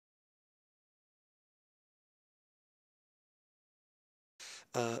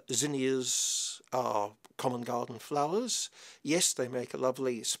Zinnias are common garden flowers. Yes, they make a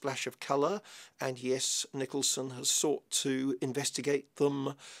lovely splash of colour, and yes, Nicholson has sought to investigate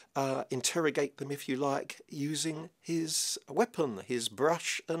them, interrogate them, if you like, using his weapon, his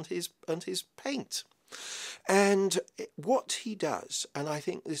brush and his paint. And what he does, and I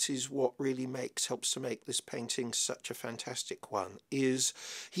think this is what really helps to make this painting such a fantastic one, is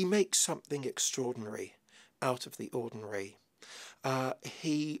he makes something extraordinary out of the ordinary.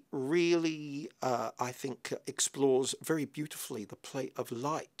 He really, I think, explores very beautifully the play of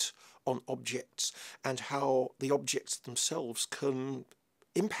light on objects and how the objects themselves can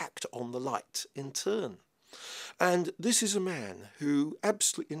impact on the light in turn. And this is a man who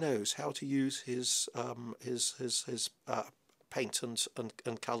absolutely knows how to use his paint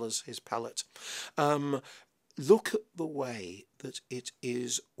and colours, his palette. Look at the way that it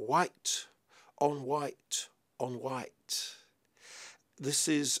is white on white on white. This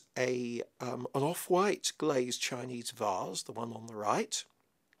is an off-white glazed Chinese vase, the one on the right,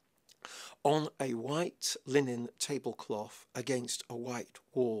 on a white linen tablecloth against a white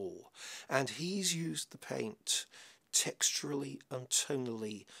wall. And he's used the paint texturally and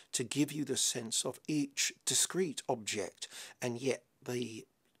tonally to give you the sense of each discrete object, and yet the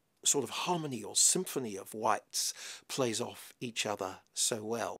sort of harmony or symphony of whites plays off each other so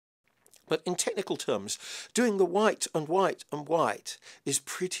well. But in technical terms, doing the white and white and white is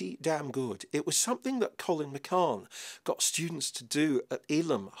pretty damn good. It was something that Colin McCahon got students to do at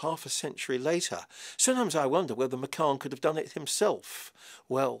Elam half a century later. Sometimes I wonder whether McCahon could have done it himself.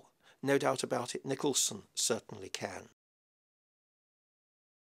 Well, no doubt about it, Nicholson certainly can.